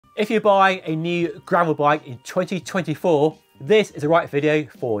If you're buying a new gravel bike in 2024, this is the right video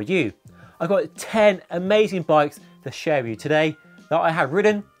for you. I've got 10 amazing bikes to share with you today that I have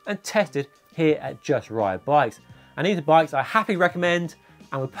ridden and tested here at Just Ride Bikes. And these are bikes I happily recommend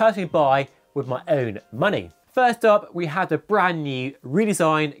and would personally buy with my own money. First up, we have the brand new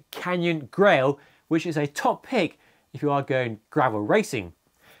redesigned Canyon Grail, which is a top pick if you are going gravel racing.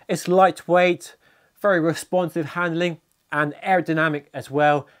 It's lightweight, very responsive handling and aerodynamic as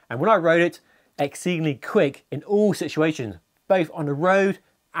well. And when I rode it, exceedingly quick in all situations, both on the road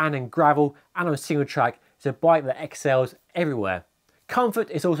and in gravel and on a single track. It's a bike that excels everywhere. Comfort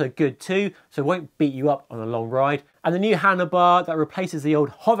is also good too, so it won't beat you up on a long ride. And the new handlebar that replaces the old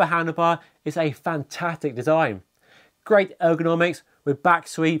hover handlebar is a fantastic design. Great ergonomics with back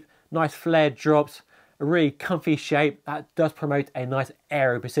sweep, nice flared drops, a really comfy shape that does promote a nice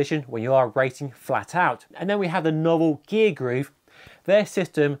aero position when you are racing flat out. And then we have the novel Gear Groove, their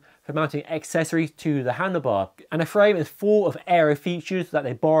system for mounting accessories to the handlebar. And the frame is full of aero features that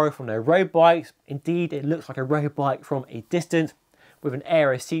they borrow from their road bikes. Indeed, it looks like a road bike from a distance, with an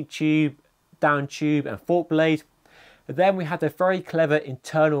aero seat tube, down tube and fork blade. And then we have the very clever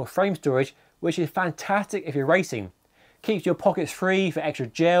internal frame storage, which is fantastic if you're racing. Keeps your pockets free for extra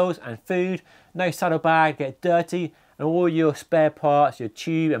gels and food, no saddlebag get dirty, and all your spare parts, your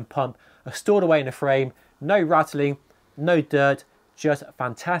tube and pump are stored away in the frame, no rattling, no dirt, just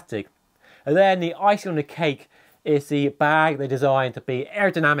fantastic. And then the icing on the cake is the bag they designed to be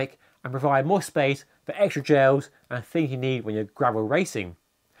aerodynamic and provide more space for extra gels and things you need when you're gravel racing.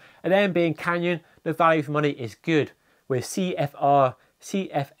 And then being Canyon, the value for money is good, with CFR,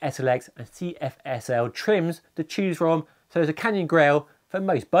 CFSLX and CFSL trims to choose from, so there's a Canyon Grail for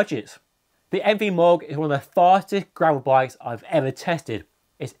most budgets. The Enve Mog is one of the fastest gravel bikes I've ever tested.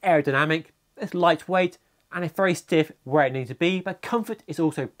 It's aerodynamic, it's lightweight and it's very stiff where it needs to be, but comfort is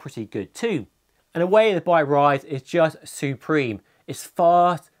also pretty good too. And the way the bike rides is just supreme. It's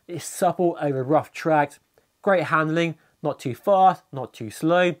fast, it's supple over rough tracks, great handling, not too fast, not too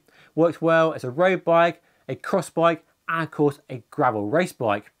slow, works well as a road bike, a cross bike and of course a gravel race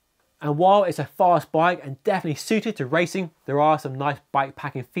bike. And while it's a fast bike and definitely suited to racing, there are some nice bike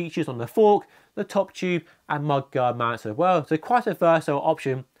packing features on the fork, the top tube and mudguard mounts as well. So quite a versatile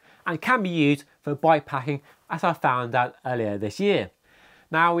option and can be used for bike packing, as I found out earlier this year.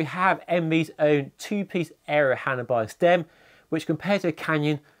 Now we have Enve's own two-piece aero handlebar stem, which compared to a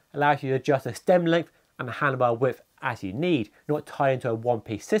Canyon allows you to adjust the stem length and the handlebar width as you need, not tied into a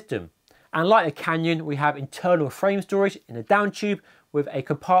one-piece system. And like the Canyon, we have internal frame storage in the down tube with a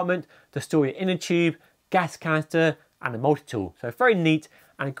compartment to store your inner tube, gas canister and a multi-tool. So very neat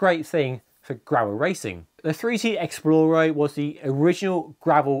and a great thing for gravel racing. The 3T Exploro was the original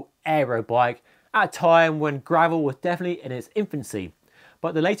gravel aero bike at a time when gravel was definitely in its infancy.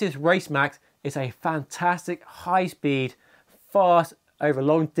 But the latest Race Max is a fantastic high-speed, fast over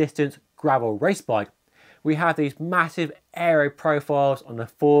long distance gravel race bike. We have these massive aero profiles on the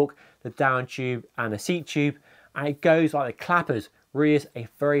fork, the down tube and the seat tube, and it goes like the clappers. Really is a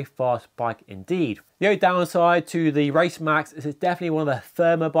very fast bike indeed. The only downside to the Race Max is it's definitely one of the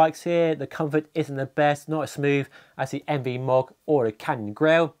firmer bikes here. The comfort isn't the best, not as smooth as the Enve Mog or the Canyon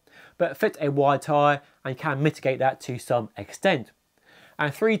Grail, but it fits a wide tyre and you can mitigate that to some extent.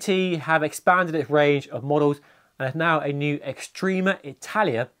 And 3T have expanded its range of models and has now a new Extrema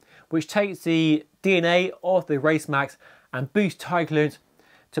Italia, which takes the DNA of the Race Max and boosts tyre clearance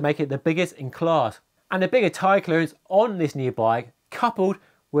to make it the biggest in class. And the bigger tyre clearance on this new bike, coupled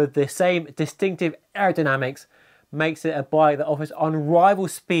with the same distinctive aerodynamics, makes it a bike that offers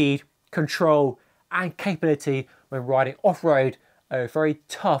unrivaled speed, control and capability when riding off-road over very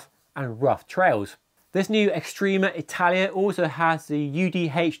tough and rough trails. This new Extrema Italia also has the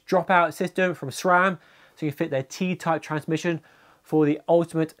UDH dropout system from SRAM, so you fit their T-type transmission for the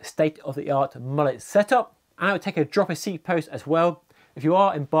ultimate state-of-the-art mullet setup. And it will take a dropper seat post as well if you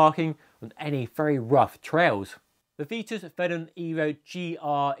are embarking on any very rough trails. The Vitus Venon Evo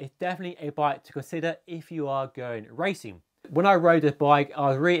GR is definitely a bike to consider if you are going racing. When I rode this bike, I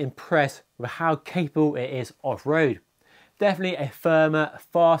was really impressed with how capable it is off-road. Definitely a firmer,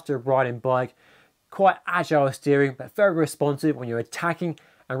 faster riding bike, quite agile steering, but very responsive when you're attacking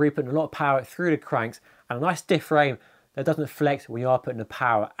and really putting a lot of power through the cranks, and a nice stiff frame that doesn't flex when you are putting the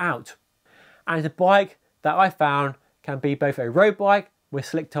power out. And it's a bike that I found can be both a road bike with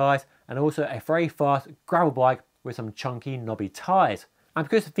slick tyres and also a very fast gravel bike with some chunky knobby tyres. And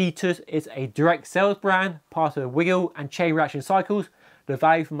because Vitus is a direct sales brand, part of Wiggle and Chain Reaction Cycles, the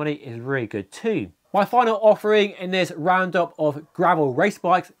value for money is really good too. My final offering in this roundup of gravel race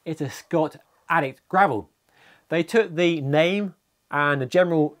bikes is the Scott Addict Gravel. They took the name and the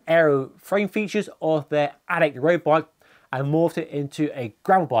general aero frame features of their Addict road bike and morphed it into a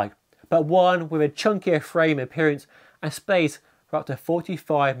gravel bike, but one with a chunkier frame appearance and space for up to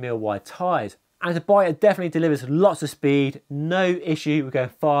 45mm wide tyres. And it's a bike that definitely delivers lots of speed, no issue with going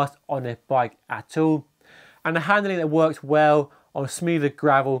fast on the bike at all. And the handling that works well on smoother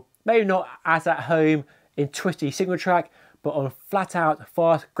gravel, maybe not as at home in twisty single track, but on flat out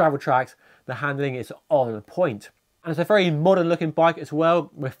fast gravel tracks, the handling is on point. And it's a very modern looking bike as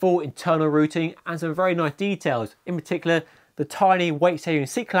well, with full internal routing and some very nice details, in particular the tiny weight saving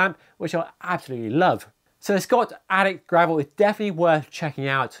seat clamp, which I absolutely love. So the Scott Addict Gravel is definitely worth checking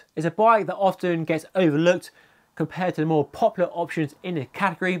out. It's a bike that often gets overlooked compared to the more popular options in the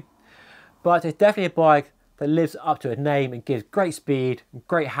category, but it's definitely a bike that lives up to its name and gives great speed,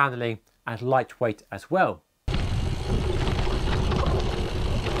 great handling and lightweight as well.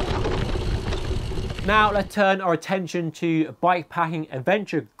 Now let's turn our attention to bikepacking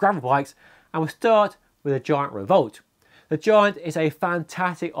adventure gravel bikes, and we'll start with the Giant Revolt. The Giant is a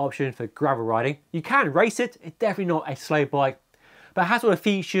fantastic option for gravel riding. You can race it, it's definitely not a slow bike, but it has all the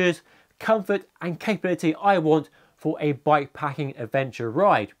features, comfort and capability I want for a bikepacking adventure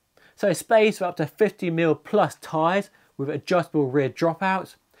ride. So space for up to 50mm plus tyres with adjustable rear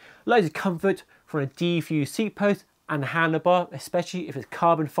dropouts, loads of comfort from a defused seat post and handlebar, especially if it's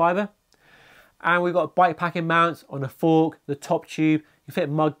carbon fibre. And we've got bikepacking mounts on the fork, the top tube, you fit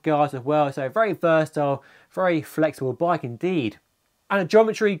mud guards as well, so very versatile, very flexible bike indeed. And the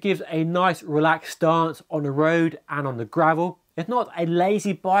geometry gives a nice relaxed stance on the road and on the gravel. It's not a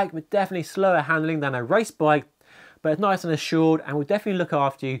lazy bike, but definitely slower handling than a race bike, but it's nice and assured and will definitely look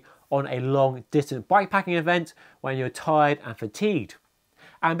after you on a long distance bikepacking event when you're tired and fatigued.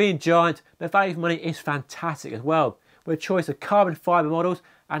 And being Giant, the value for money is fantastic as well, with a choice of carbon fibre models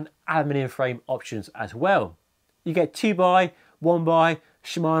and aluminium frame options as well. You get 2x, 1x,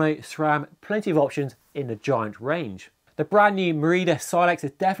 Shimano, SRAM, plenty of options in the Giant range. The brand new Merida Silex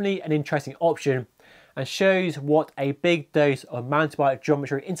is definitely an interesting option and shows what a big dose of mountain bike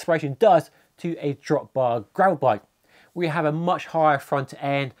geometry inspiration does to a drop bar gravel bike. We have a much higher front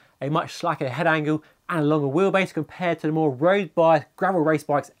end, a much slacker head angle and a longer wheelbase compared to the more road biased gravel race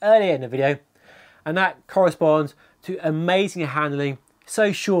bikes earlier in the video, and that corresponds to amazing handling,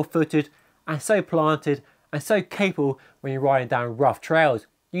 so sure-footed and so planted and so capable when you're riding down rough trails.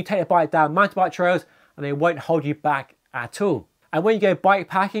 You take a bike down mountain bike trails and they won't hold you back at all. And when you go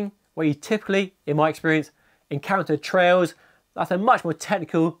bikepacking, where you typically, in my experience, encounter trails that are much more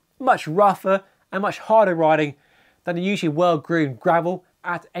technical, much rougher and much harder riding than the usually well-groomed gravel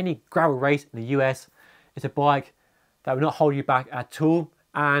at any gravel race in the US, it's a bike that will not hold you back at all,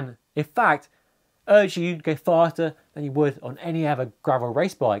 and in fact urge you to go faster than you would on any other gravel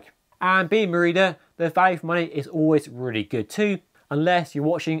race bike. And being Merida, the value for money is always really good too, unless you're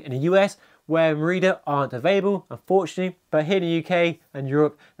watching in the US where Merida aren't available, unfortunately, but here in the UK and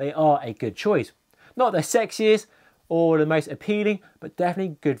Europe they are a good choice. Not the sexiest or the most appealing, but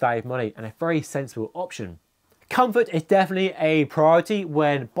definitely good value for money and a very sensible option. Comfort is definitely a priority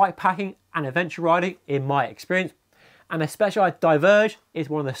when bikepacking and adventure riding in my experience, and a Specialized Diverge is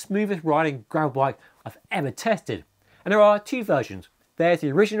one of the smoothest riding gravel bikes I've ever tested. And there are two versions. There's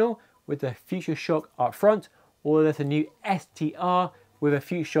the original with the Future Shock up front, or there's a new STR with a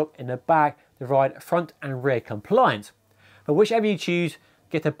Future Shock in the back to provide front and rear compliance. But whichever you choose,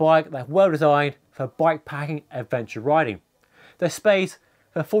 get a bike that's well designed for bikepacking adventure riding. There's space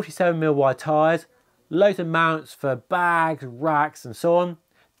for 47mm wide tyres, loads of mounts for bags, racks and so on,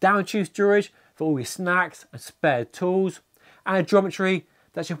 down tube storage for all your snacks and spare tools, and a geometry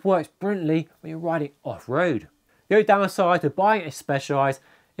that just works brilliantly when you're riding off-road. The only downside to buying a Specialized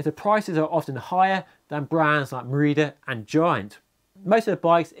is the prices are often higher than brands like Merida and Giant. Most of the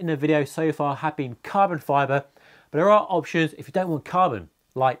bikes in the video so far have been carbon fibre, but there are options if you don't want carbon,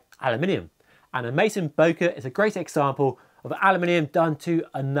 like aluminium. And the Mason Bokeh is a great example of aluminium done to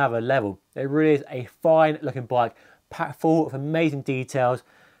another level. It really is a fine looking bike, packed full of amazing details,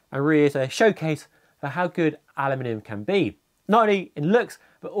 and really is a showcase for how good aluminium can be. Not only in looks,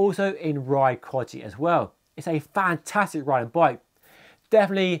 but also in ride quality as well. It's a fantastic riding bike.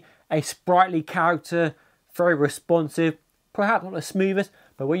 Definitely a sprightly character, very responsive, perhaps not the smoothest,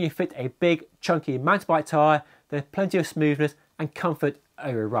 but when you fit a big chunky mountain bike tyre, there's plenty of smoothness and comfort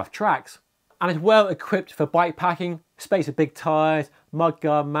over rough tracks. And it's well equipped for bikepacking, space for big tyres,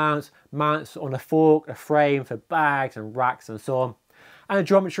 mudguard mounts, mounts on a fork, a frame for bags and racks and so on. And a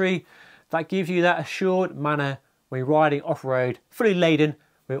geometry that gives you that assured manner when you're riding off-road, fully laden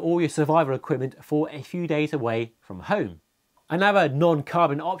with all your survival equipment for a few days away from home. Another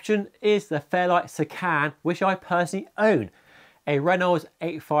non-carbon option is the Fairlight Sedan, which I personally own. a Reynolds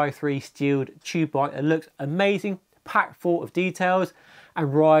 853 steeled tube bike that looks amazing, packed full of details,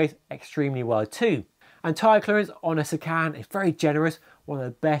 and rides extremely well too. And tyre clearance on a Sedan is very generous, one of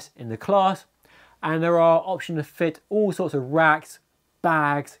the best in the class. And there are options to fit all sorts of racks,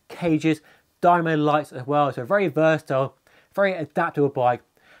 bags, cages, dynamo lights as well. So very versatile, very adaptable bike.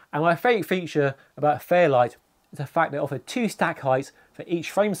 And my favourite feature about Fairlight is the fact they offer 2 stack heights for each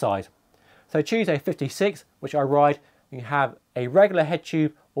frame size. So choose a 56, which I ride. You can have a regular head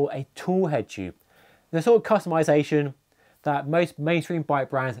tube or a tall head tube. There's a sort of customization that most mainstream bike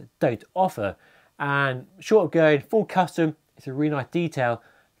brands don't offer. And short of going full custom, it's a really nice detail,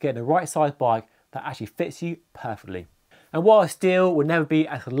 getting the right size bike that actually fits you perfectly. And while steel will never be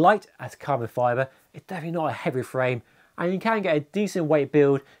as light as carbon fibre, it's definitely not a heavy frame, and you can get a decent weight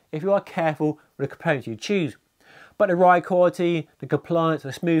build if you are careful with the components you choose. But the ride quality, the compliance,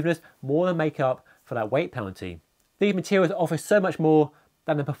 the smoothness more than make up for that weight penalty. These materials offer so much more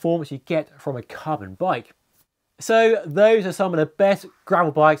than the performance you get from a carbon bike. So those are some of the best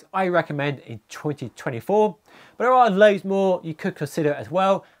gravel bikes I recommend in 2024, but there are loads more you could consider as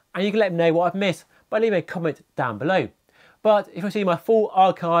well, and you can let me know what I've missed by leaving a comment down below. But if you want to see my full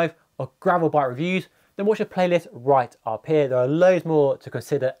archive of gravel bike reviews, then watch the playlist right up here. There are loads more to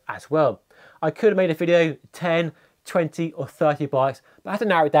consider as well. I could have made a video 10, 20 or 30 bikes, but I had to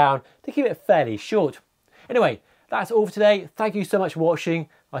narrow it down to keep it fairly short. Anyway, that's all for today. Thank you so much for watching.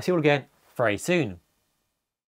 I'll see you all again very soon.